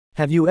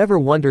Have you ever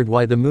wondered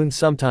why the moon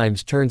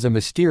sometimes turns a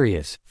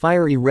mysterious,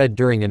 fiery red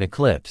during an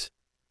eclipse?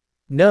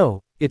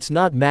 No, it's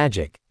not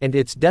magic, and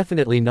it's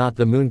definitely not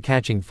the moon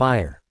catching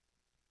fire.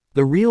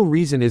 The real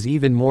reason is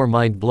even more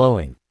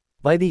mind-blowing.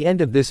 By the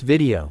end of this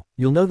video,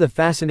 you'll know the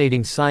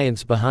fascinating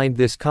science behind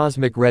this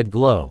cosmic red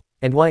glow,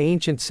 and why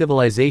ancient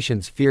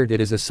civilizations feared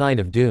it as a sign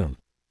of doom.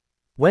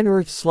 When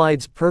Earth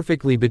slides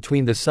perfectly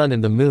between the sun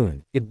and the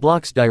moon, it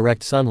blocks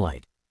direct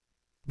sunlight.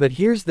 But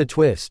here's the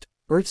twist.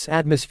 Earth's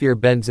atmosphere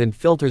bends and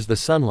filters the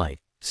sunlight,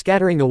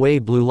 scattering away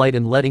blue light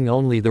and letting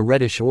only the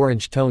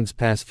reddish-orange tones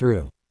pass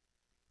through.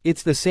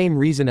 It's the same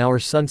reason our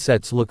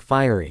sunsets look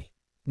fiery.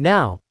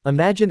 Now,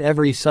 imagine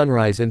every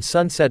sunrise and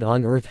sunset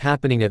on Earth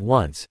happening at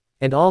once,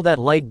 and all that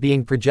light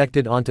being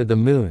projected onto the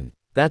moon.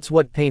 That's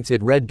what paints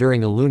it red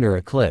during a lunar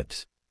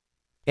eclipse.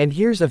 And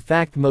here's a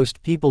fact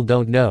most people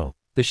don't know: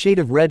 the shade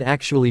of red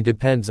actually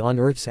depends on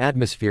Earth's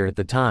atmosphere at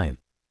the time.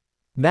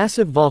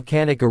 Massive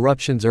volcanic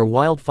eruptions or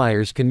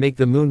wildfires can make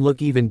the moon look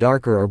even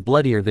darker or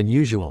bloodier than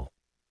usual.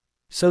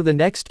 So the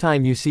next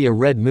time you see a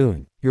red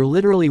moon, you're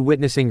literally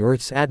witnessing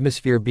Earth's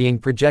atmosphere being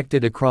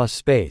projected across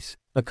space,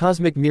 a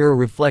cosmic mirror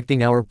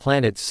reflecting our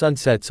planet's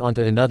sunsets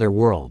onto another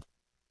world.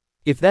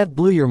 If that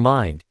blew your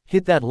mind,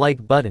 hit that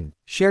like button,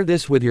 share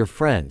this with your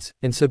friends,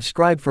 and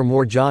subscribe for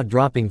more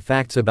jaw-dropping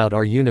facts about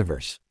our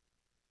universe.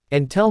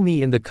 And tell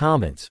me in the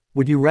comments,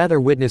 would you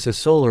rather witness a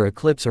solar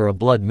eclipse or a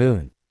blood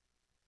moon?